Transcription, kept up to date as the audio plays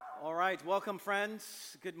All right, welcome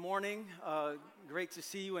friends. Good morning. Great to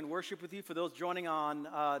see you and worship with you. For those joining on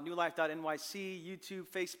newlife.nyc, YouTube,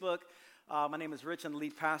 Facebook, my name is Rich. I'm the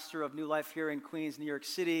lead pastor of New Life here in Queens, New York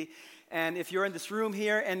City. And if you're in this room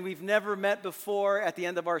here and we've never met before, at the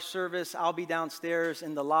end of our service, I'll be downstairs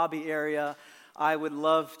in the lobby area. I would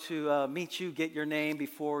love to meet you, get your name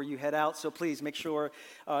before you head out. So please make sure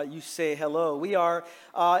you say hello. We are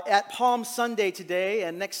at Palm Sunday today,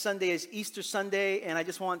 and next Sunday is Easter Sunday. And I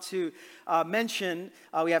just want to mention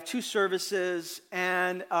we have two services,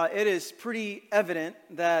 and it is pretty evident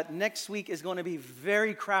that next week is going to be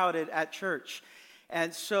very crowded at church.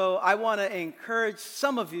 And so I want to encourage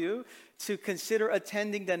some of you to consider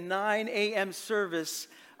attending the 9 a.m. service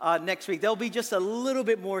next week. There'll be just a little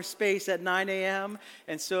bit more space at 9 a.m.,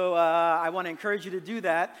 and so I want to encourage you to do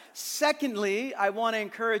that. Secondly, I want to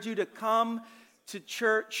encourage you to come to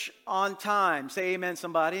church on time. Say amen,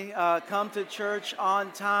 somebody. Come to church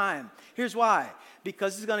on time. Here's why.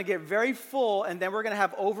 Because it's going to get very full, and then we're going to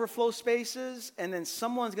have overflow spaces, and then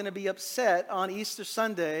someone's going to be upset on Easter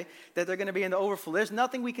Sunday that they're going to be in the overflow. There's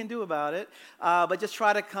nothing we can do about it, but just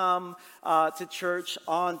try to come to church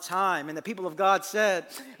on time. And the people of God said,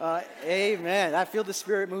 amen. I feel the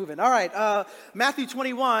Spirit moving. All right, Matthew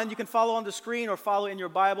 21, you can follow on the screen or follow in your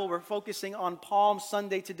Bible. We're focusing on Palm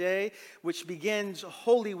Sunday today, which begins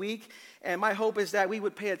Holy Week. And my hope is that we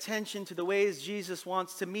would pay attention to the ways Jesus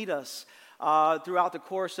wants to meet us. Throughout the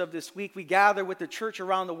course of this week, we gather with the church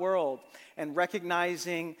around the world and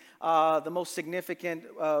recognizing the most significant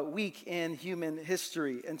week in human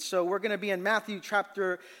history. And so we're going to be in Matthew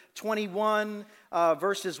chapter 21,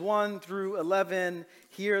 verses 1 through 11.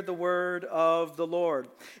 Hear the word of the Lord.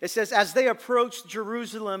 It says, as they approached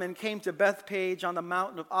Jerusalem and came to Bethphage on the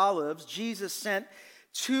Mountain of Olives, Jesus sent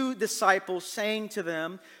 2 disciples, saying to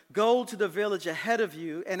them, go to the village ahead of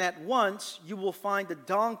you, and at once you will find a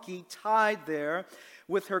donkey tied there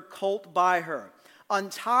with her colt by her.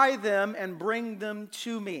 Untie them and bring them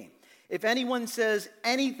to me. If anyone says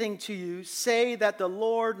anything to you, say that the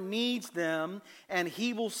Lord needs them, and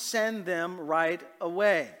he will send them right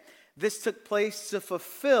away. This took place to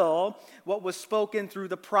fulfill what was spoken through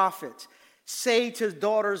the prophet. Say to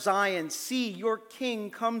daughter Zion, see, your king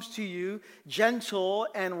comes to you, gentle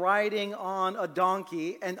and riding on a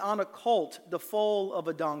donkey, and on a colt, the foal of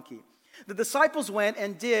a donkey. The disciples went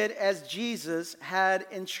and did as Jesus had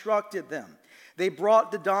instructed them. They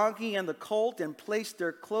brought the donkey and the colt and placed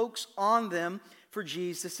their cloaks on them for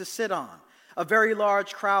Jesus to sit on. A very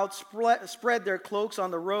large crowd spread their cloaks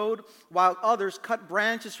on the road, while others cut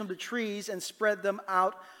branches from the trees and spread them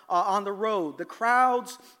out on the road. The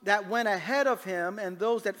crowds that went ahead of him and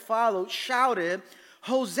those that followed shouted,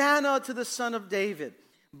 Hosanna to the Son of David.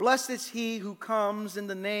 Blessed is he who comes in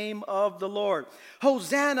the name of the Lord.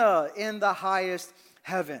 Hosanna in the highest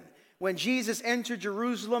heaven. When Jesus entered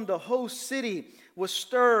Jerusalem, the whole city was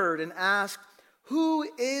stirred and asked, who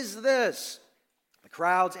is this? The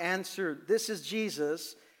crowds answered, this is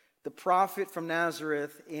Jesus, the prophet from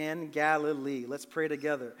Nazareth in Galilee. Let's pray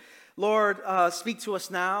together. Lord, speak to us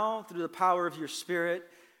now through the power of your Spirit.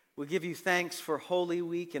 We give you thanks for Holy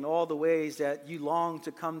Week and all the ways that you long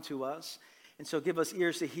to come to us. And so give us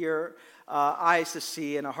ears to hear, eyes to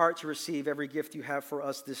see, and a heart to receive every gift you have for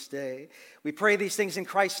us this day. We pray these things in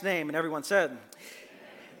Christ's name. And everyone said,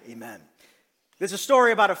 Amen. There's a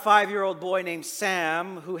story about a 5-year-old boy named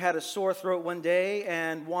Sam who had a sore throat one day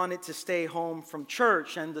and wanted to stay home from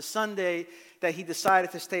church. And the Sunday that he decided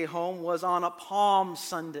to stay home was on a Palm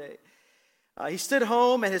Sunday. He stood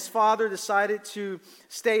home, and his father decided to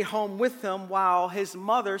stay home with him while his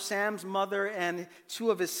mother, Sam's mother, and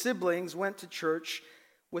 2 of his siblings went to church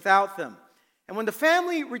without them. And when the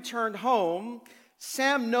family returned home,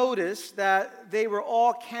 Sam noticed that they were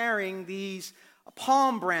all carrying these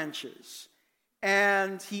palm branches.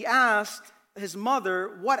 And he asked his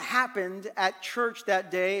mother what happened at church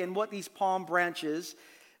that day and what these palm branches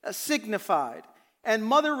signified. And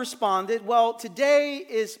mother responded, well, today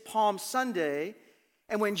is Palm Sunday,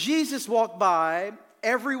 and when Jesus walked by,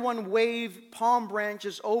 everyone waved palm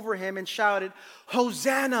branches over him and shouted,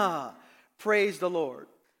 Hosanna, praise the Lord.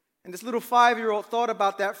 And this little 5-year-old thought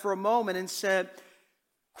about that for a moment and said,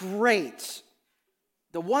 great,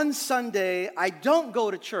 the one Sunday I don't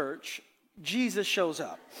go to church, Jesus shows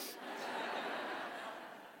up.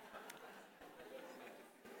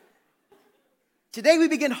 Today we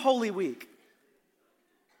begin Holy Week.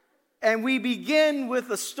 And we begin with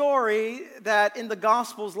a story that in the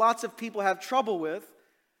Gospels lots of people have trouble with.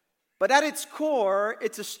 But at its core,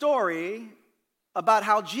 it's a story about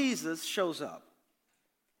how Jesus shows up.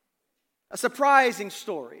 A surprising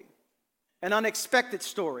story, an unexpected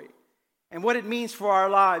story. and what it means for our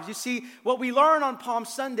lives. You see, what we learn on Palm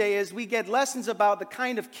Sunday is we get lessons about the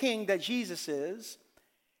kind of king that Jesus is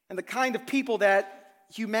and the kind of people that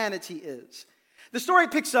humanity is. The story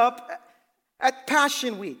picks up at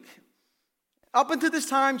Passion Week. Up until this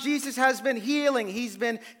time, Jesus has been healing. He's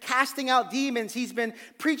been casting out demons. He's been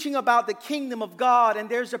preaching about the kingdom of God. And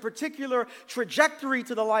there's a particular trajectory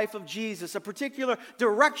to the life of Jesus, a particular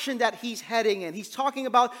direction that he's heading in. He's talking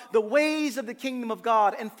about the ways of the kingdom of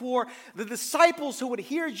God. And for the disciples who would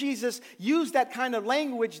hear Jesus use that kind of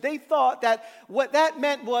language, they thought that what that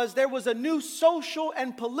meant was there was a new social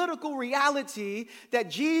and political reality that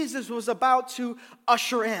Jesus was about to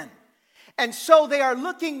usher in. And so they are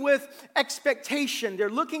looking with expectation. They're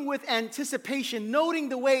looking with anticipation, noting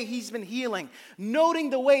the way he's been healing,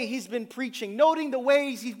 noting the way he's been preaching, noting the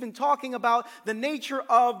ways he's been talking about the nature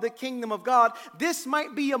of the kingdom of God. This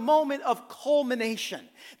might be a moment of culmination.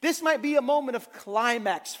 This might be a moment of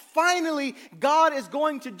climax. Finally, God is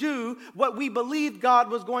going to do what we believed God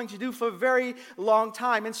was going to do for a very long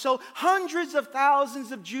time. And so hundreds of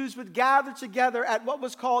thousands of Jews would gather together at what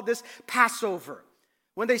was called this Passover,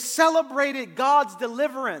 when they celebrated God's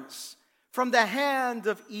deliverance from the hand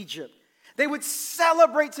of Egypt. They would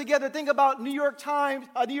celebrate together. Think about New York Times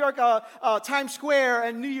Square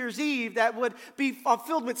and New Year's Eve that would be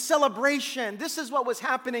filled with celebration. This is what was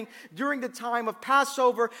happening during the time of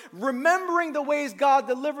Passover, remembering the ways God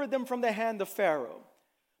delivered them from the hand of Pharaoh.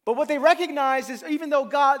 But what they recognize is even though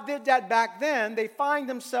God did that back then, they find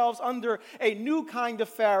themselves under a new kind of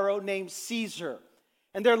Pharaoh named Caesar.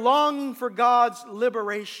 And they're longing for God's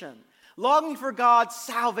liberation, longing for God's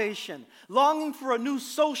salvation, longing for a new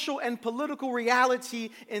social and political reality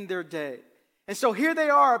in their day. And so here they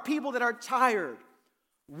are, people that are tired,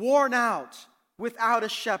 worn out, without a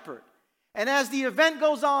shepherd. And as the event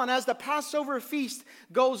goes on, as the Passover feast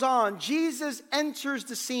goes on, Jesus enters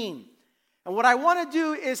the scene. And what I want to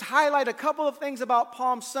do is highlight a couple of things about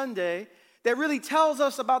Palm Sunday that really tells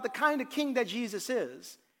us about the kind of king that Jesus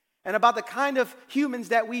is, and about the kind of humans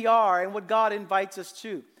that we are and what God invites us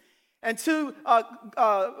to. And to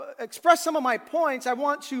express some of my points, I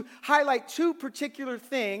want to highlight two particular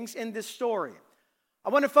things in this story. I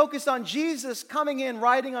want to focus on Jesus coming in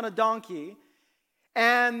riding on a donkey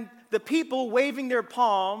and the people waving their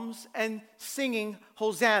palms and singing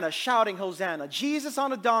Hosanna, shouting Hosanna. Jesus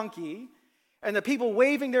on a donkey and the people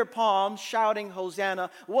waving their palms, shouting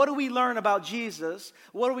Hosanna. What do we learn about Jesus?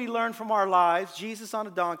 What do we learn from our lives? Jesus on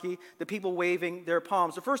a donkey, the people waving their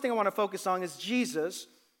palms. The first thing I want to focus on is Jesus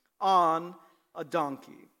on a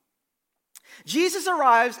donkey. Jesus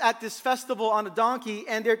arrives at this festival on a donkey,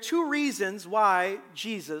 and there are two reasons why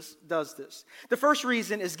Jesus does this. The first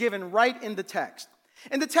reason is given right in the text.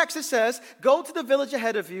 In the text it says, "Go to the village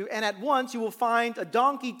ahead of you, and at once you will find a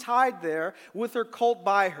donkey tied there with her colt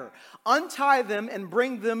by her. Untie them and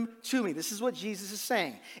bring them to me." This is what Jesus is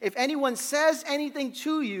saying. "If anyone says anything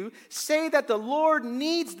to you, say that the Lord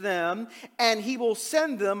needs them, and he will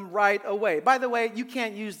send them right away." By the way, you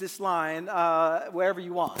can't use this line wherever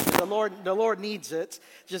you want. If the Lord needs it,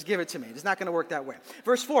 just give it to me. It's not going to work that way.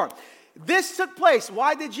 Verse 4, this took place.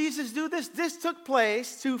 Why did Jesus do this? This took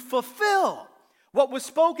place to fulfill what was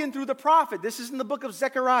spoken through the prophet. This is in the book of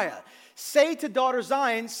Zechariah. "Say to daughter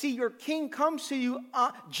Zion, see, your king comes to you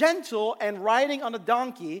gentle and riding on a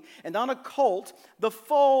donkey and on a colt, the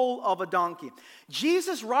foal of a donkey."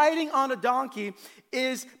 Jesus riding on a donkey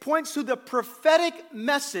points to the prophetic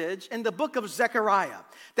message in the book of Zechariah,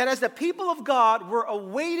 that as the people of God were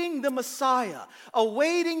awaiting the Messiah,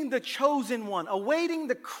 awaiting the chosen one, awaiting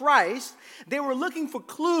the Christ, they were looking for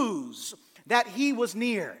clues that he was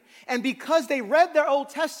near. And because they read their Old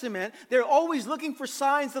Testament, they're always looking for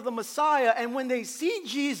signs of the Messiah. And when they see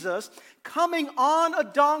Jesus coming on a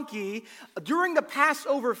donkey during the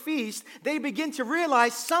Passover feast, they begin to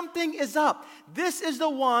realize something is up. This is the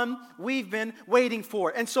one we've been waiting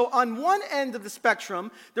for. And so on one end of the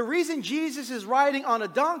spectrum, the reason Jesus is riding on a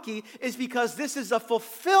donkey is because this is a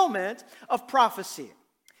fulfillment of prophecy.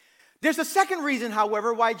 There's a second reason,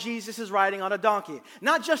 however, why Jesus is riding on a donkey.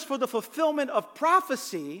 Not just for the fulfillment of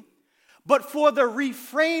prophecy, but for the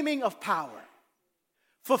reframing of power.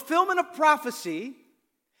 Fulfillment of prophecy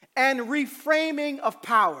and reframing of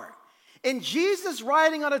power. In Jesus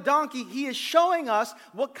riding on a donkey, he is showing us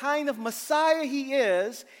what kind of Messiah he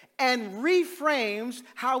is and reframes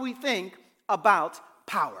how we think about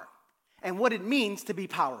power and what it means to be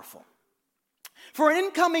powerful. For an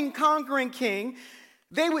incoming conquering king,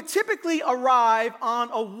 they would typically arrive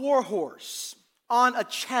on a war horse, on a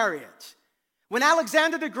chariot. When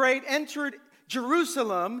Alexander the Great entered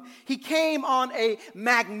Jerusalem, he came on a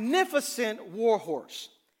magnificent war horse.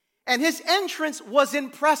 And his entrance was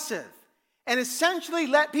impressive. and essentially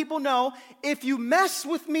let people know, if you mess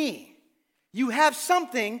with me, you have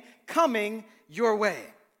something coming your way.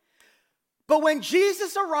 But when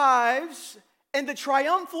Jesus arrives in the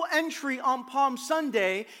triumphal entry on Palm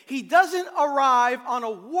Sunday, he doesn't arrive on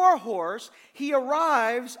a war horse, he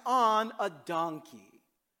arrives on a donkey.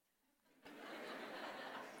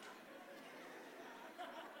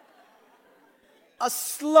 A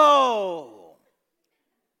slow,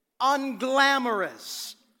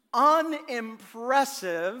 unglamorous,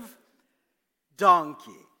 unimpressive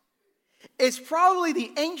donkey. It's probably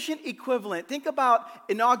the ancient equivalent. Think about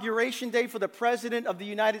Inauguration Day for the President of the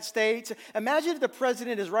United States. Imagine if the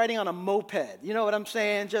President is riding on a moped. You know what I'm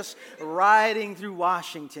saying? Just riding through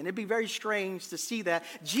Washington. It'd be very strange to see that.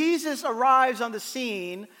 Jesus arrives on the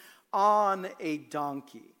scene on a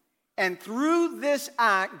donkey. And through this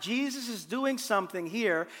act, Jesus is doing something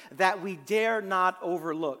here that we dare not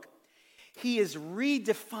overlook. He is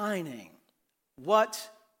redefining what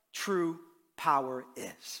true power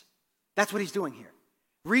is. That's what he's doing here.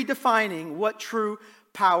 Redefining what true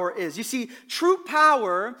power is. You see, true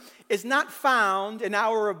power is not found in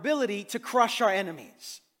our ability to crush our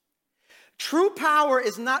enemies. True power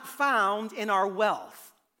is not found in our wealth.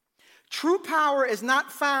 True power is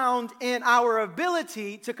not found in our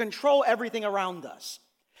ability to control everything around us.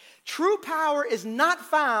 True power is not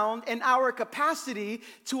found in our capacity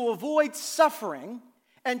to avoid suffering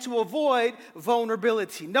and to avoid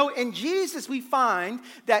vulnerability. No, in Jesus we find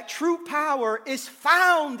that true power is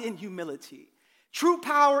found in humility. True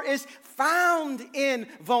power is found in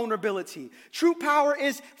vulnerability. True power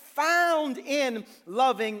is found in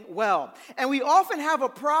loving well. And we often have a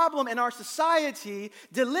problem in our society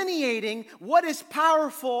delineating what is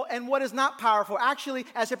powerful and what is not powerful, actually,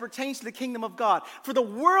 as it pertains to the kingdom of God. For the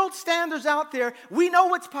world standards out there, we know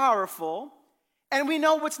what's powerful and we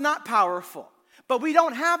know what's not powerful. But we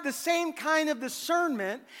don't have the same kind of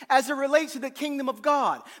discernment as it relates to the kingdom of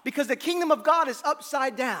God, because the kingdom of God is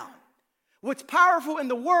upside down. What's powerful in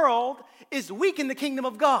the world is weak in the kingdom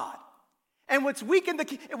of God. And what's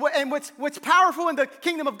powerful in the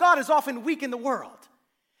kingdom of God is often weak in the world.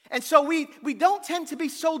 And so we don't tend to be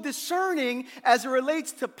so discerning as it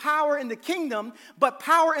relates to power in the kingdom, but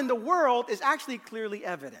power in the world is actually clearly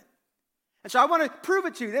evident. And so I want to prove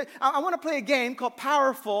it to you. I want to play a game called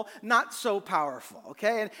Powerful, Not So Powerful,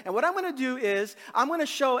 okay? And what I'm going to do is I'm going to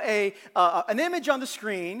show an image on the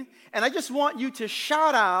screen, and I just want you to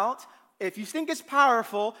shout out, if you think it's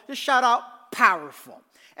powerful, just shout out powerful.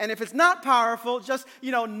 And if it's not powerful, just,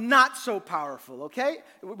 not so powerful, okay?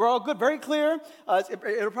 We're all good, very clear.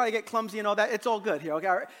 It'll probably get clumsy and all that. It's all good here, okay?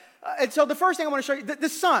 All right. And so the first thing I want to show you, the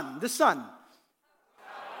sun.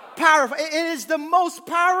 Powerful. It is the most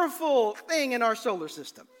powerful thing in our solar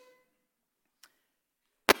system.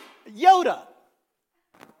 Yoda.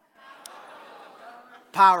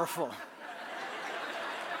 Powerful.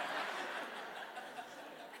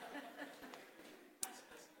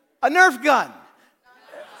 A Nerf gun.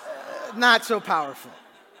 Not so powerful.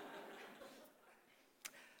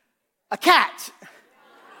 A cat.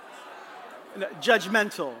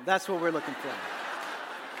 Judgmental. That's what we're looking for.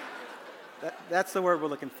 That's the word we're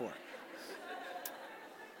looking for.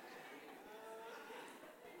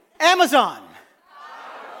 Amazon.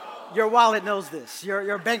 Your wallet knows this.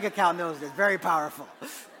 Your bank account knows this. Very powerful.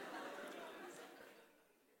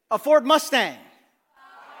 A Ford Mustang.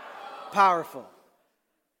 Powerful.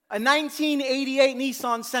 A 1988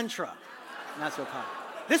 Nissan Sentra. Not so powerful.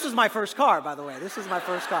 This was my first car, by the way. This was my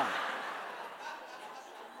first car.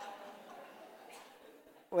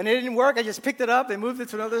 When it didn't work, I just picked it up and moved it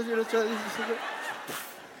to another.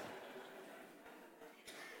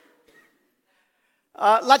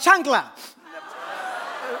 La chancla.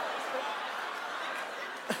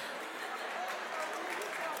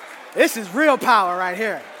 This is real power right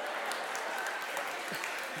here.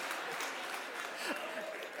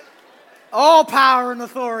 All power and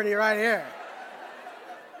authority right here.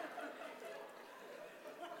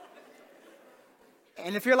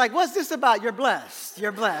 And if you're like, what's this about? You're blessed.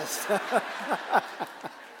 You're blessed.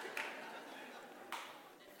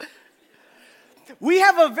 We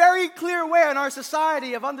have a very clear way in our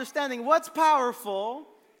society of understanding what's powerful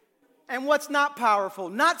and what's not powerful.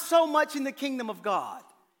 Not so much in the kingdom of God.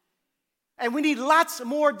 And we need lots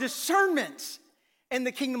more discernment in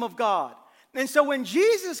the kingdom of God. And so when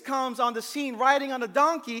Jesus comes on the scene riding on a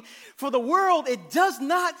donkey, for the world, it does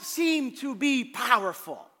not seem to be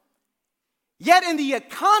powerful. Yet in the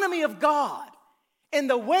economy of God, in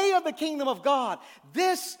the way of the kingdom of God,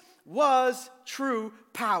 this was true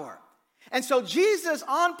power. And so Jesus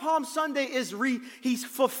on Palm Sunday he's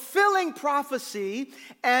fulfilling prophecy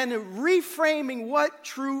and reframing what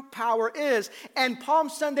true power is. And Palm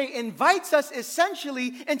Sunday invites us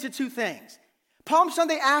essentially into two things. Palm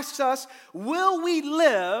Sunday asks us, will we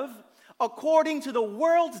live according to the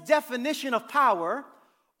world's definition of power,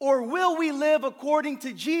 or will we live according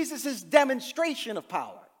to Jesus' demonstration of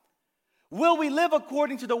power? Will we live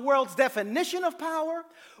according to the world's definition of power,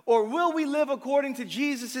 or will we live according to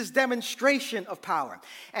Jesus' demonstration of power?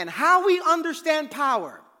 And how we understand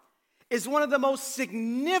power is one of the most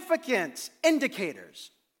significant indicators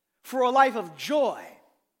for a life of joy,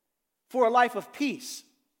 for a life of peace,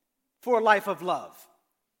 for a life of love.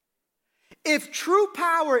 If true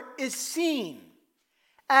power is seen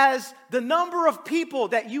as the number of people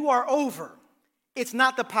that you are over, it's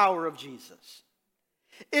not the power of Jesus.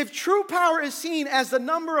 If true power is seen as the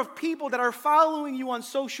number of people that are following you on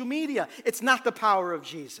social media, it's not the power of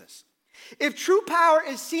Jesus. If true power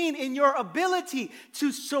is seen in your ability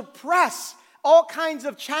to suppress all kinds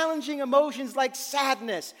of challenging emotions like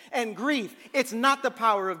sadness and grief, it's not the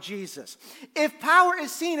power of Jesus. If power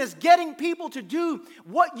is seen as getting people to do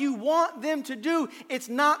what you want them to do, it's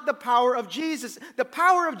not the power of Jesus. The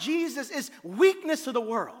power of Jesus is weakness to the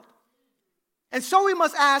world. And so we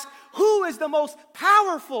must ask, who is the most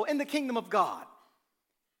powerful in the kingdom of God?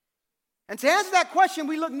 And to answer that question,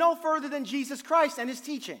 we look no further than Jesus Christ and his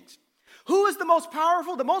teachings. Who is the most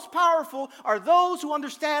powerful? The most powerful are those who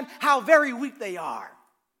understand how very weak they are.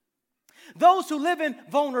 Those who live in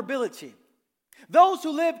vulnerability. Those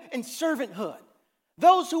who live in servanthood.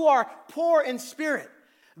 Those who are poor in spirit.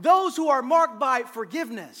 Those who are marked by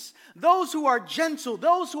forgiveness. Those who are gentle.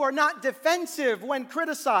 Those who are not defensive when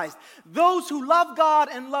criticized. Those who love God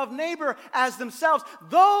and love neighbor as themselves.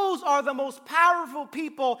 Those are the most powerful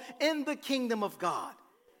people in the kingdom of God.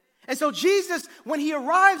 And so Jesus, when he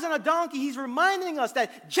arrives on a donkey, he's reminding us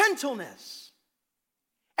that gentleness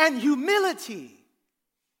and humility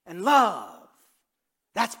and love,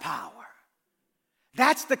 that's power.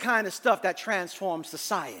 That's the kind of stuff that transforms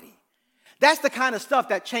society. That's the kind of stuff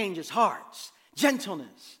that changes hearts.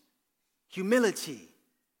 Gentleness, humility,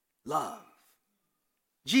 love.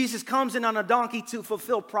 Jesus comes in on a donkey to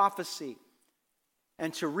fulfill prophecy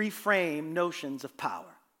and to reframe notions of power.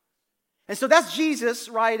 And so that's Jesus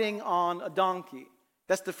riding on a donkey.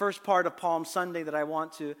 That's the first part of Palm Sunday that I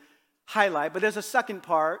want to highlight. But there's a second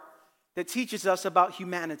part that teaches us about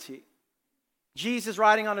humanity. Jesus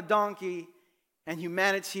riding on a donkey and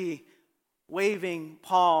humanity waving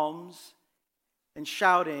palms and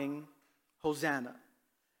shouting, Hosanna.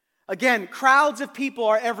 Again, crowds of people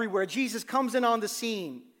are everywhere. Jesus comes in on the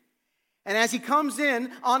scene. And as he comes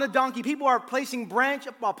in on a donkey, people are placing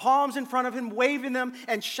palms in front of him, waving them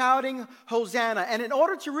and shouting, Hosanna. And in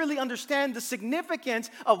order to really understand the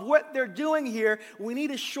significance of what they're doing here, we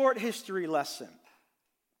need a short history lesson.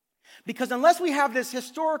 Because unless we have this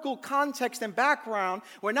historical context and background,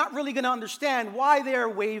 we're not really going to understand why they are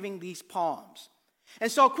waving these palms.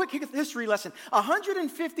 And so a quick history lesson.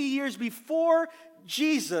 150 years before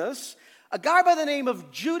Jesus, a guy by the name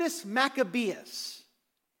of Judas Maccabeus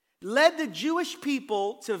led the Jewish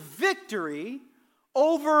people to victory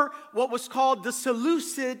over what was called the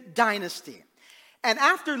Seleucid dynasty. And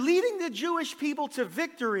after leading the Jewish people to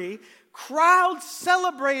victory, crowds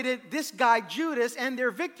celebrated this guy Judas and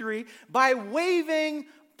their victory by waving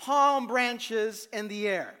palm branches in the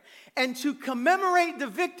air. And to commemorate the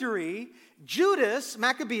victory, Judas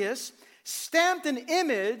Maccabeus stamped an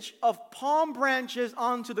image of palm branches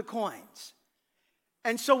onto the coins.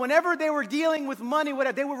 And so whenever they were dealing with money,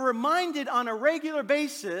 they were reminded on a regular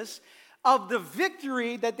basis of the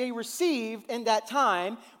victory that they received in that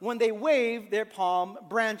time when they waved their palm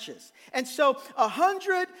branches. And so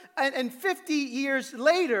 150 years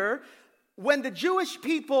later, when the Jewish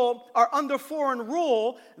people are under foreign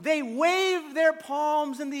rule, they wave their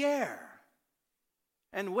palms in the air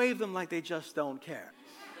and wave them like they just don't care.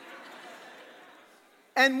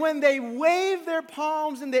 And when they wave their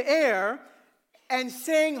palms in the air and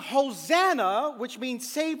saying Hosanna, which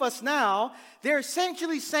means save us now, they're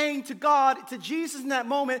essentially saying to God, to Jesus in that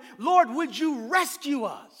moment, Lord, would you rescue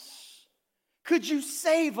us? Could you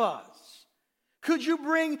save us? Could you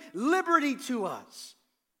bring liberty to us?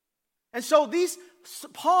 And so these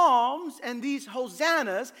palms and these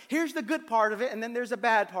hosannas, here's the good part of it, and then there's a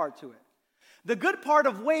bad part to it. The good part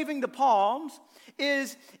of waving the palms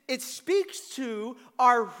is it speaks to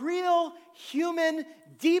our real human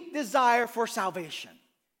deep desire for salvation.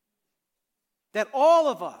 That all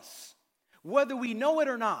of us, whether we know it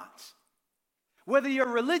or not, whether you're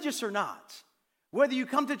religious or not, whether you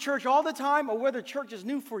come to church all the time or whether church is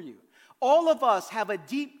new for you, all of us have a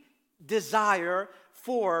deep desire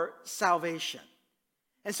for salvation.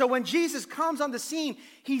 And so when Jesus comes on the scene,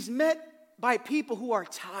 he's met by people who are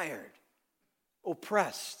tired,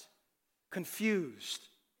 oppressed, confused.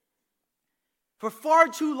 For far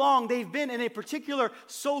too long, they've been in a particular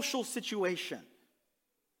social situation.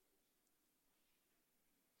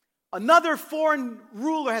 Another foreign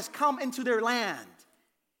ruler has come into their land,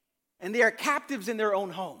 and they are captives in their own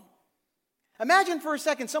home. Imagine for a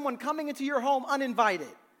second someone coming into your home uninvited,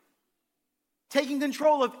 taking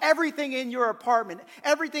control of everything in your apartment,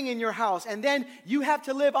 everything in your house, and then you have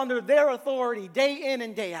to live under their authority day in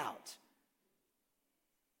and day out.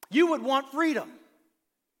 You would want freedom.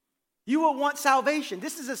 You would want salvation.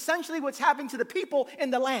 This is essentially what's happening to the people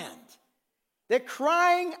in the land. They're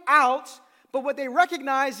crying out, but what they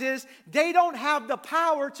recognize is they don't have the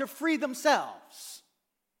power to free themselves.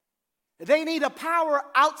 They need a power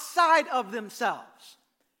outside of themselves.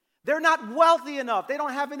 They're not wealthy enough. They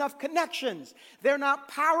don't have enough connections. They're not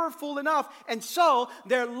powerful enough. And so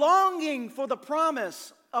they're longing for the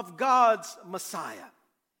promise of God's Messiah.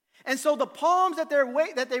 And so the palms that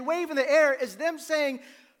they wave in the air is them saying,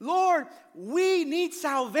 Lord, we need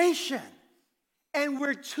salvation, and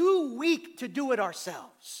we're too weak to do it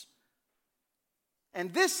ourselves.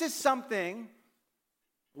 And this is something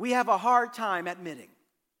we have a hard time admitting.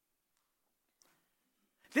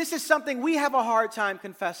 This is something we have a hard time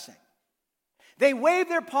confessing. They wave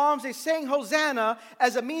their palms, they sing Hosanna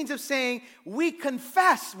as a means of saying, we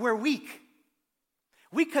confess we're weak.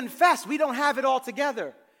 We confess we don't have it all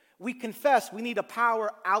together. We confess we need a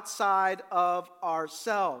power outside of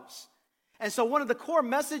ourselves. And so one of the core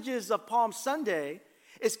messages of Palm Sunday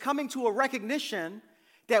is coming to a recognition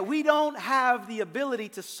that we don't have the ability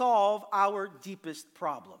to solve our deepest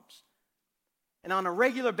problems. And on a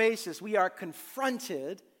regular basis, we are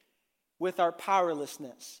confronted with our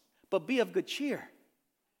powerlessness. But be of good cheer.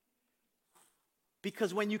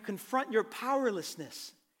 Because when you confront your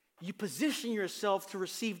powerlessness, you position yourself to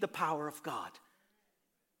receive the power of God.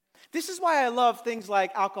 This is why I love things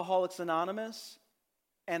like Alcoholics Anonymous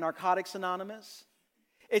and Narcotics Anonymous.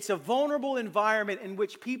 It's a vulnerable environment in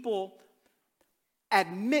which people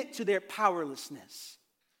admit to their powerlessness.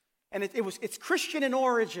 And it's Christian in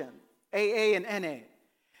origin, AA and NA.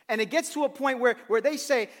 And it gets to a point where they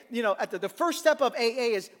say, at the first step of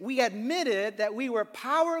AA is we admitted that we were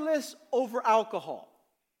powerless over alcohol,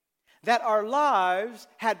 that our lives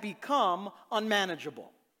had become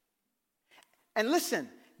unmanageable. And listen,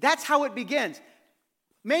 that's how it begins.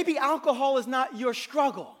 Maybe alcohol is not your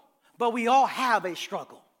struggle, but we all have a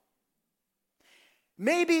struggle.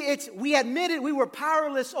 Maybe it's we admitted we were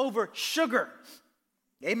powerless over sugar.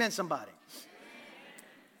 Amen, somebody.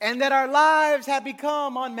 And that our lives have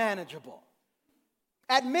become unmanageable.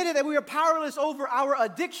 Admitted that we were powerless over our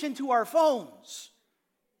addiction to our phones.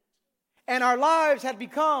 And our lives had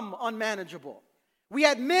become unmanageable. We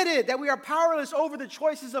admitted that we are powerless over the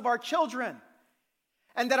choices of our children.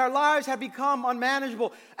 And that our lives have become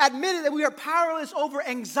unmanageable. Admitted that we are powerless over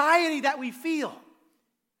anxiety that we feel.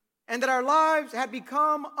 And that our lives have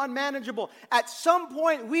become unmanageable. At some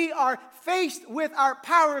point, we are faced with our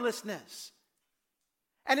powerlessness.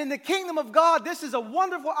 And in the kingdom of God, this is a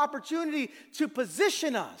wonderful opportunity to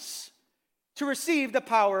position us to receive the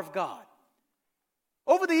power of God.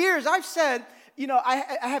 Over the years, I've said,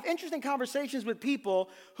 I have interesting conversations with people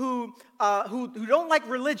who don't like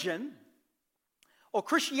religion or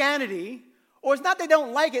Christianity, or it's not they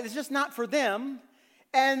don't like it, it's just not for them.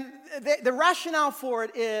 And the rationale for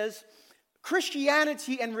it is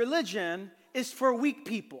Christianity and religion is for weak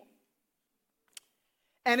people.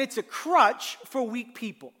 And it's a crutch for weak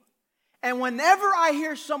people. And whenever I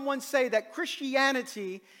hear someone say that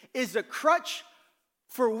Christianity is a crutch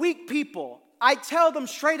for weak people, I tell them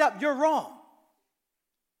straight up, you're wrong.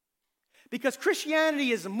 Because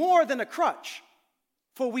Christianity is more than a crutch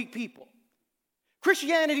for weak people.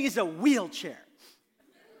 Christianity is a wheelchair.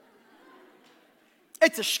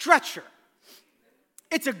 It's a stretcher.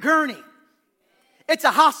 It's a gurney. It's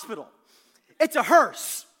a hospital. It's a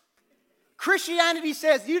hearse. Christianity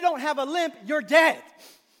says you don't have a limp, you're dead.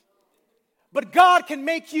 But God can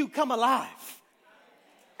make you come alive.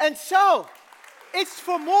 And so, it's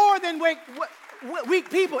for more than weak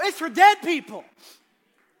people. It's for dead people.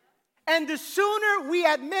 And the sooner we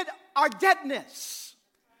admit our deadness,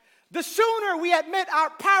 the sooner we admit our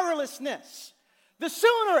powerlessness, the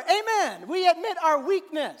sooner, amen, we admit our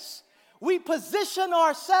weakness, we position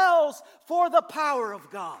ourselves for the power of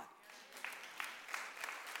God.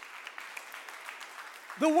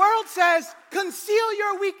 The world says, conceal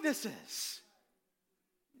your weaknesses.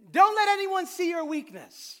 Don't let anyone see your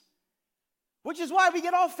weakness. Which is why we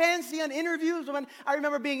get all fancy on interviews. When I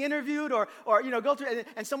remember being interviewed or go through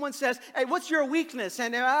and someone says, "Hey, what's your weakness?"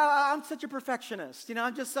 And I'm such a perfectionist.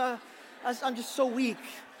 I'm just so weak.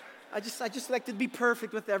 I just like to be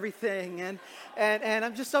perfect with everything. And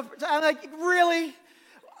I'm like, really?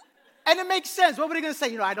 And it makes sense. What were they going to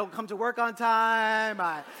say? I don't come to work on time.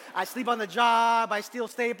 I sleep on the job. I steal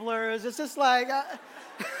staplers. It's just like,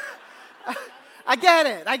 I get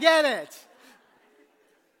it.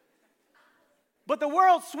 But the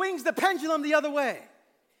world swings the pendulum the other way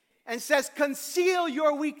and says, conceal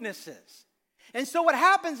your weaknesses. And so what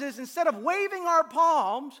happens is, instead of waving our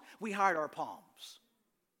palms, we hide our palms.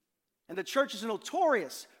 And the church is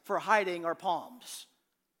notorious for hiding our palms.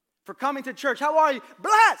 For coming to church, how are you?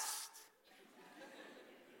 Blessed.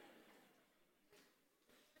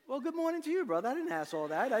 Well, good morning to you, brother. I didn't ask all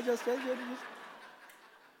that.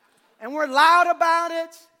 And we're loud about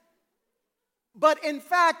it. But in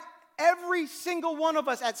fact, every single one of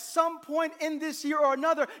us at some point in this year or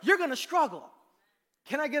another, you're going to struggle.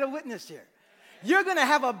 Can I get a witness here? You're going to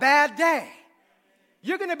have a bad day.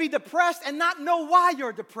 You're going to be depressed and not know why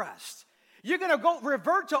you're depressed. You're going to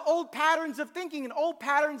revert to old patterns of thinking and old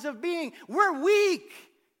patterns of being. We're weak.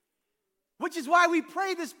 Which is why we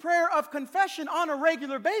pray this prayer of confession on a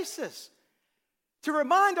regular basis. To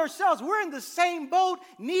remind ourselves we're in the same boat,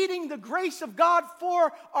 needing the grace of God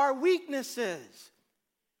for our weaknesses.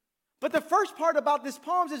 But the first part about this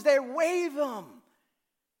palms is they wave them.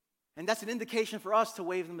 And that's an indication for us to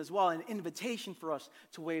wave them as well, an invitation for us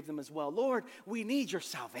to wave them as well. Lord, we need your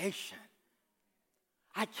salvation.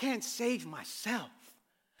 I can't save myself.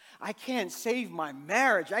 I can't save my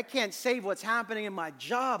marriage. I can't save what's happening in my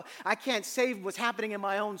job. I can't save what's happening in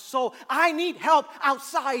my own soul. I need help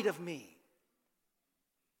outside of me.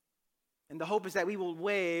 And the hope is that we will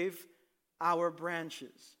wave our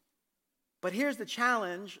branches. But here's the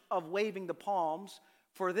challenge of waving the palms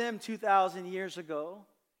for them 2,000 years ago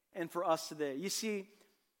and for us today. You see,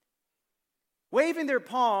 waving their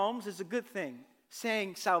palms is a good thing,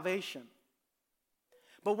 saying salvation.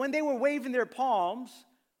 But when they were waving their palms,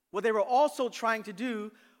 what they were also trying to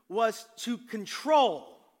do was to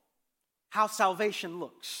control how salvation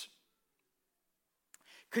looks.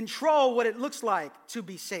 Control what it looks like to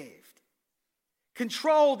be saved.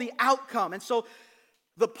 Control the outcome. And so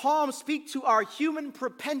the palms speak to our human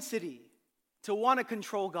propensity to want to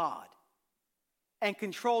control God and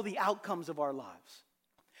control the outcomes of our lives.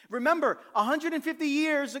 Remember, 150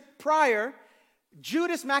 years prior,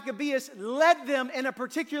 Judas Maccabeus led them in a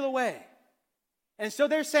particular way. And so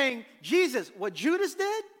they're saying, Jesus, what Judas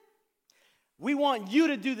did, we want you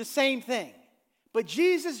to do the same thing. But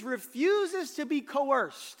Jesus refuses to be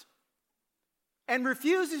coerced and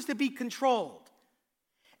refuses to be controlled.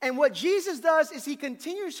 And what Jesus does is he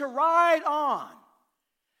continues to ride on,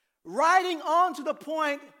 riding on to the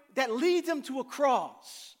point that leads him to a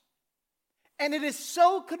cross. And it is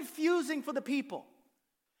so confusing for the people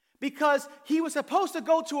because he was supposed to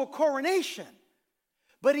go to a coronation,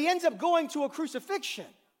 but he ends up going to a crucifixion.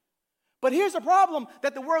 But here's the problem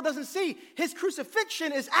that the world doesn't see. His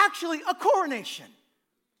crucifixion is actually a coronation.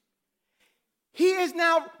 He is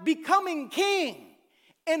now becoming king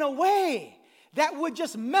in a way that would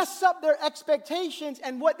just mess up their expectations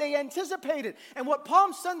and what they anticipated. And what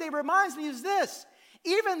Palm Sunday reminds me is this: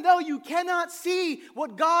 even though you cannot see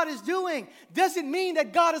what God is doing, doesn't mean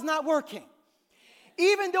that God is not working.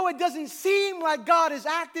 Even though it doesn't seem like God is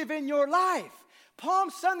active in your life, Palm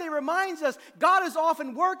Sunday reminds us God is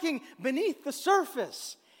often working beneath the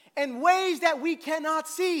surface in ways that we cannot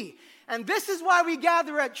see. And this is why we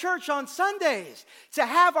gather at church on Sundays, to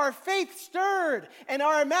have our faith stirred and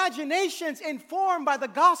our imaginations informed by the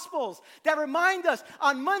Gospels that remind us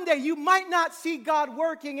on Monday you might not see God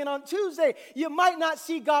working, and on Tuesday you might not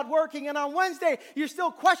see God working, and on Wednesday you're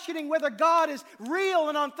still questioning whether God is real,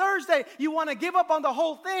 and on Thursday you want to give up on the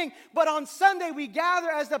whole thing. But on Sunday we gather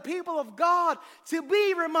as the people of God to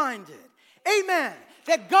be reminded, amen,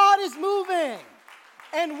 that God is moving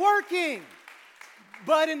and working,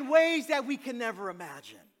 but in ways that we can never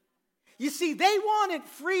imagine. You see, they wanted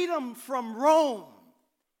freedom from Rome.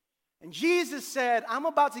 And Jesus said, I'm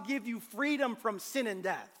about to give you freedom from sin and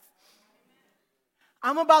death.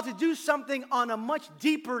 I'm about to do something on a much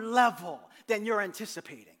deeper level than you're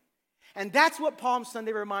anticipating. And that's what Palm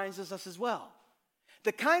Sunday reminds us as well.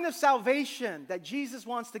 The kind of salvation that Jesus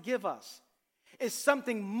wants to give us is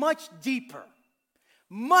something much deeper,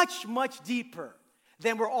 much, much deeper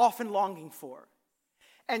than we're often longing for.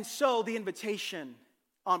 And so the invitation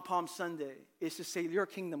on Palm Sunday is to say, your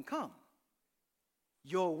kingdom come,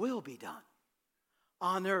 your will be done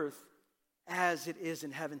on earth as it is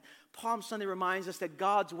in heaven. Palm Sunday reminds us that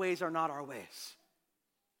God's ways are not our ways,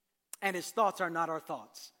 and his thoughts are not our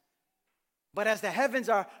thoughts. But as the heavens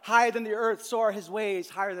are higher than the earth, so are his ways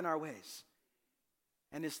higher than our ways,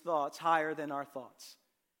 and his thoughts higher than our thoughts.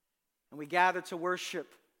 And we gather to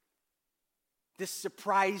worship this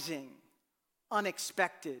surprising,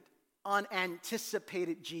 unexpected,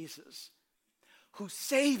 unanticipated Jesus who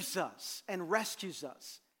saves us and rescues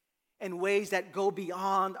us in ways that go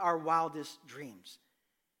beyond our wildest dreams.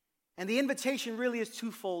 And the invitation really is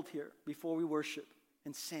twofold here before we worship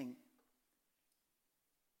and sing.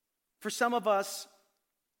 For some of us,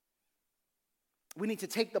 we need to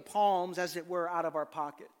take the palms, as it were, out of our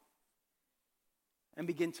pocket and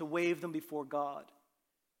begin to wave them before God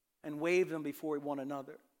and wave them before one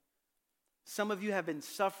another. Some of you have been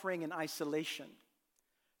suffering in isolation.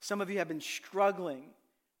 Some of you have been struggling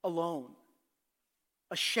alone,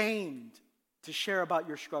 ashamed to share about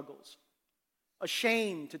your struggles,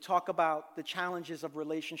 ashamed to talk about the challenges of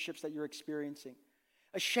relationships that you're experiencing,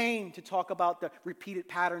 ashamed to talk about the repeated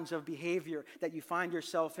patterns of behavior that you find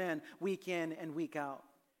yourself in and week out.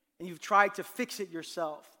 And you've tried to fix it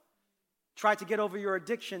yourself, tried to get over your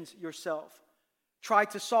addictions yourself, tried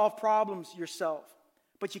to solve problems yourself,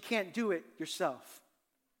 but you can't do it yourself.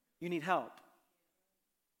 You need help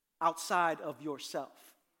outside of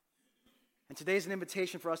yourself. And today's an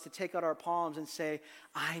invitation for us to take out our palms and say,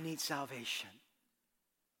 I need salvation.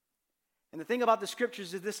 And the thing about the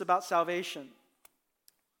scriptures is this about salvation.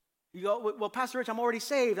 You go, well, Pastor Rich, I'm already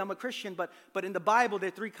saved. I'm a Christian. But in the Bible, there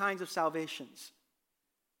are three kinds of salvations.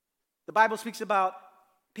 The Bible speaks about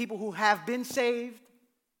people who have been saved,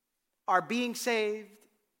 are being saved,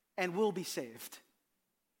 and will be saved.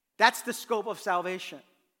 That's the scope of salvation.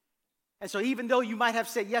 And so even though you might have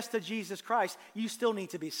said yes to Jesus Christ, you still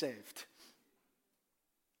need to be saved.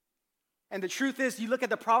 And the truth is, you look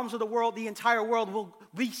at the problems of the world, the entire world will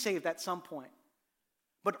be saved at some point.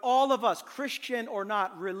 But all of us, Christian or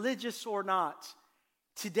not, religious or not,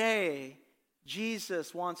 today,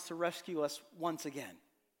 Jesus wants to rescue us once again.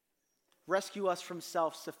 Rescue us from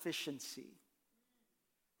self-sufficiency.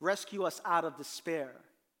 Rescue us out of despair.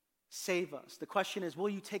 Save us. The question is, will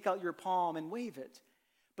you take out your palm and wave it?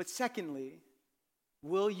 But secondly,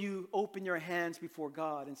 will you open your hands before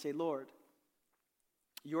God and say, Lord,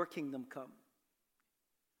 your kingdom come.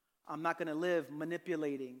 I'm not going to live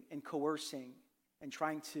manipulating and coercing and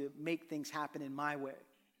trying to make things happen in my way.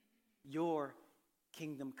 Your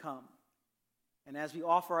kingdom come. And as we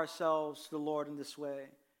offer ourselves to the Lord in this way,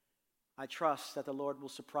 I trust that the Lord will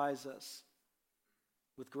surprise us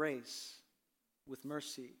with grace, with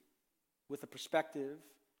mercy, with a perspective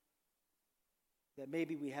that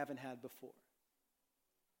maybe we haven't had before.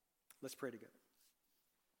 Let's pray together.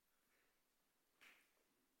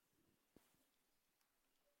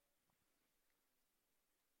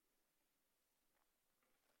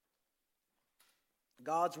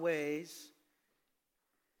 God's ways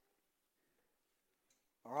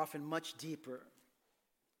are often much deeper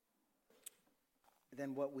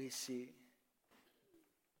than what we see.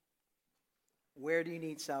 Where do you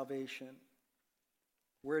need salvation?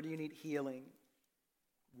 Where do you need healing?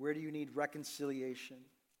 Where do you need reconciliation?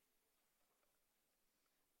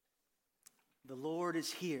 The Lord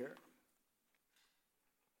is here,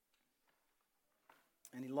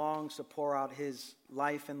 and he longs to pour out his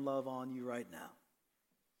life and love on you right now.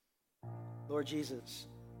 Lord Jesus,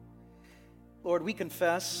 Lord, we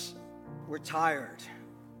confess we're tired.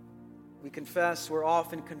 We confess we're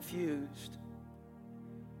often confused.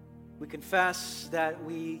 We confess that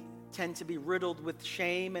we tend to be riddled with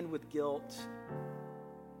shame and with guilt.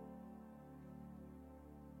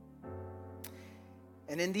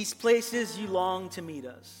 And in these places, you long to meet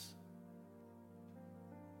us.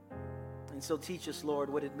 And so teach us,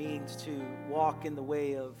 Lord, what it means to walk in the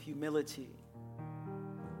way of humility,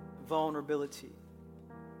 vulnerability,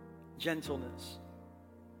 gentleness.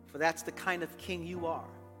 For that's the kind of king you are.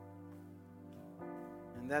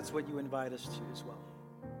 And that's what you invite us to as well.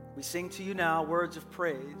 We sing to you now words of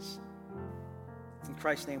praise. In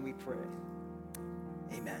Christ's name we pray.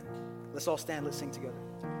 Amen. Let's all stand, let's sing together.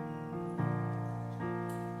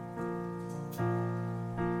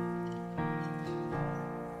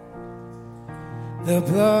 The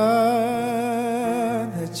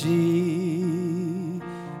blood that Jesus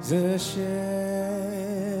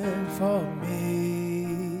shed for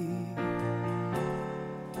me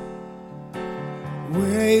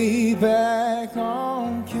way back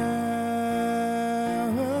on Calvary.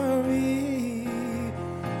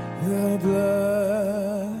 The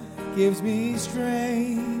blood gives me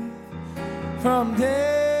strength from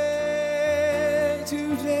day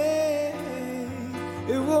to day.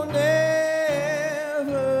 It will never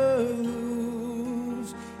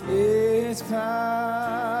His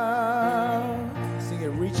power. Sing it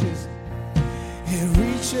reaches. It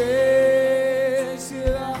reaches to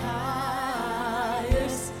the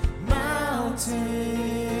highest mountain.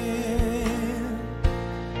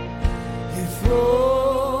 It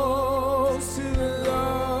flows to the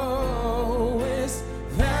lowest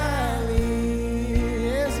valley.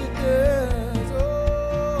 Yes, it does.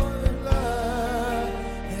 Oh, the blood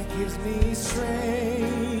that gives me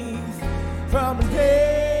strength from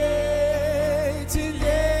day to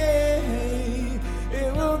day.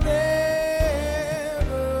 It will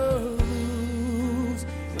never lose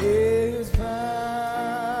its power.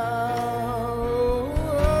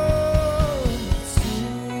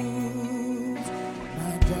 Soothes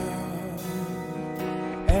my doubt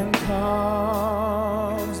and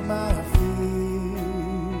calms my fear,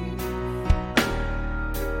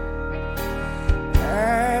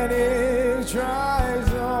 and it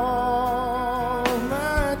dries all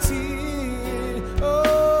my tears.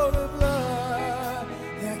 Oh, the blood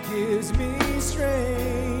that gives me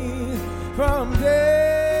strength from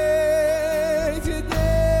day to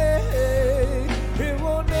day. It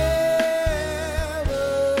will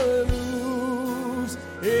never lose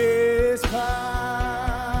its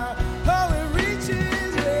power. Oh, it reaches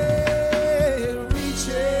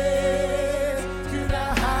to the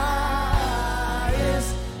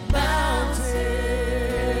highest mountain.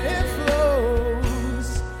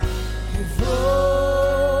 It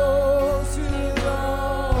flows to the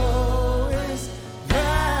lowest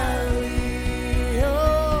valley. Oh,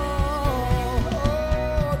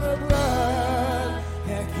 the blood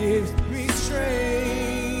that gives me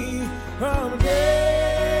strength from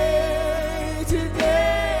day to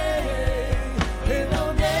day. It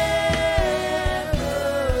will never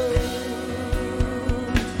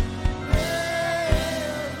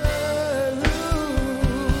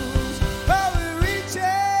lose. Oh, it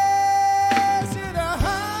reaches to the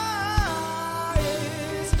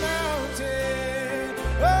highest mountain.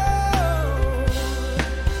 Oh,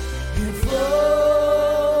 it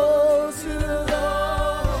flows to the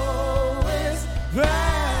lowest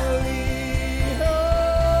valley.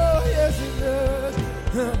 Oh, yes, it does.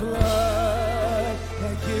 The blood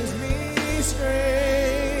that gives me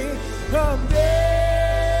strength from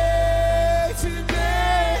day to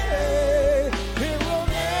day. It will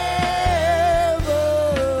never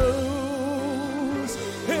lose.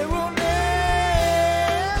 It will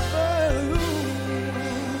never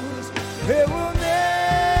lose. It will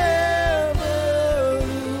never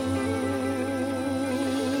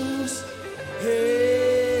lose its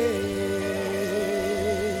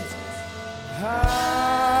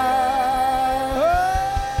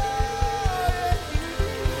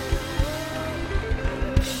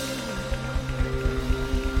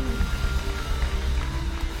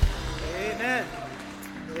Amen.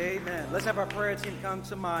 Amen. Let's have our prayer team come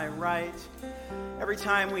to my right. Every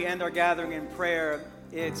time we end our gathering in prayer,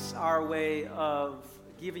 it's our way of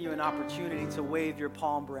giving you an opportunity to wave your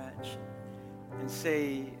palm branch and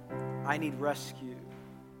say, I need rescue.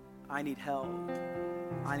 I need help.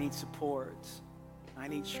 I need support. I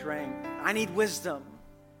need strength. I need wisdom.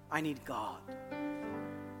 I need God.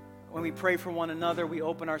 When we pray for one another, we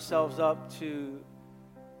open ourselves up to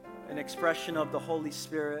an expression of the Holy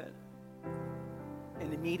Spirit,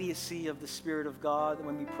 an immediacy of the Spirit of God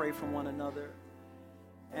when we pray for one another.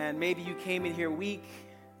 And maybe you came in here weak,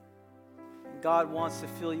 and God wants to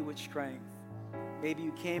fill you with strength. Maybe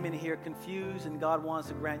you came in here confused, and God wants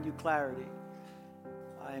to grant you clarity.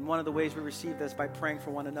 And one of the ways we receive this is by praying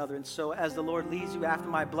for one another. And so as the Lord leads you after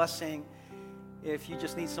my blessing, if you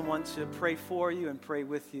just need someone to pray for you and pray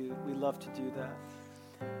with you, we love to do that.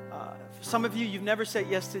 For some of you, you've never said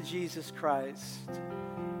yes to Jesus Christ.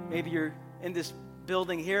 Maybe you're in this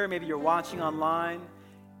building here, maybe you're watching online,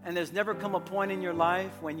 and there's never come a point in your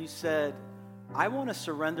life when you said, I want to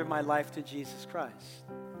surrender my life to Jesus Christ.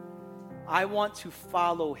 I want to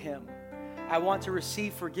follow him. I want to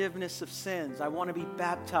receive forgiveness of sins. I want to be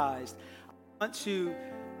baptized. I want to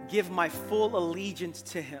give my full allegiance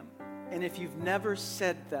to him. And if you've never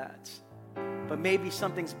said that, but maybe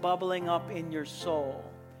something's bubbling up in your soul,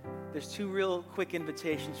 there's two real quick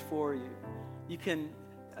invitations for you. You can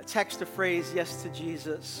text the phrase, yes to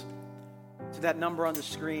Jesus, to that number on the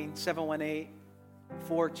screen,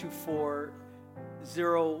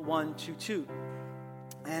 718-424-0122.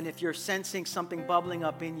 And if you're sensing something bubbling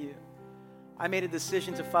up in you, I made a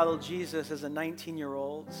decision to follow Jesus as a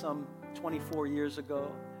 19-year-old, some 24 years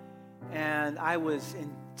ago. And I was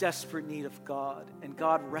in desperate need of God. And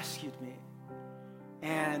God rescued me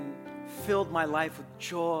and filled my life with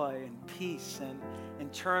joy and peace and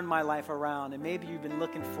turned my life around. And maybe you've been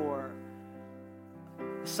looking for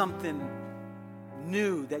something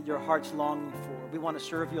new that your heart's longing for. We want to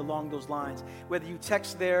serve you along those lines. Whether you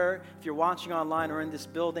text there, if you're watching online or in this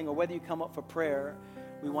building, or whether you come up for prayer,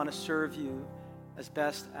 we want to serve you as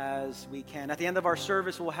best as we can. At the end of our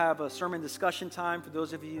service, we'll have a sermon discussion time for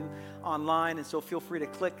those of you online, and so feel free to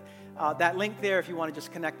click that link there if you want to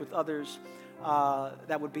just connect with others.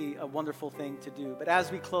 That would be a wonderful thing to do. But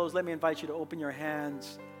as we close, let me invite you to open your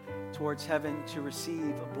hands towards heaven to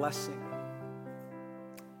receive a blessing.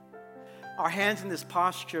 Our hands in this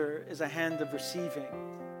posture is a hand of receiving.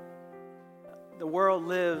 The world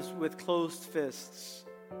lives with closed fists,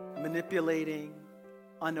 manipulating,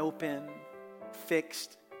 unopened,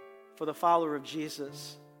 fixed. For the follower of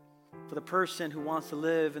Jesus, for the person who wants to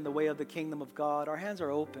live in the way of the kingdom of God, our hands are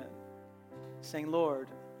open, saying, Lord,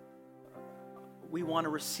 we want to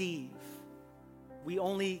receive. We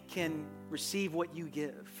only can receive what you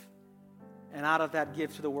give, and out of that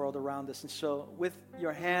give to the world around us. And so with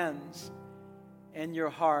your hands and your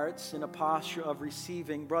hearts in a posture of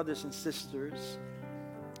receiving, brothers and sisters,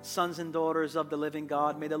 sons and daughters of the living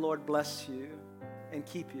God, may the Lord bless you and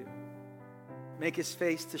keep you. Make his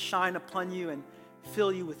face to shine upon you and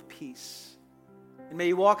fill you with peace. And may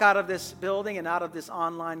you walk out of this building and out of this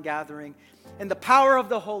online gathering in the power of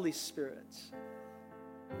the Holy Spirit,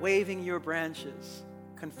 waving your branches,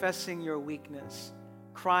 confessing your weakness,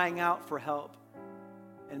 crying out for help.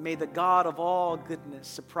 And may the God of all goodness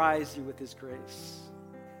surprise you with his grace,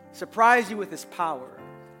 surprise you with his power,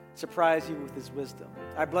 surprise you with his wisdom.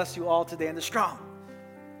 I bless you all today in the strong,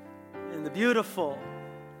 in the beautiful,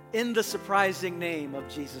 in the surprising name of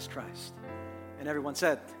Jesus Christ. And everyone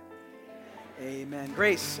said, amen.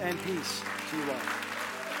 Grace and peace to you all.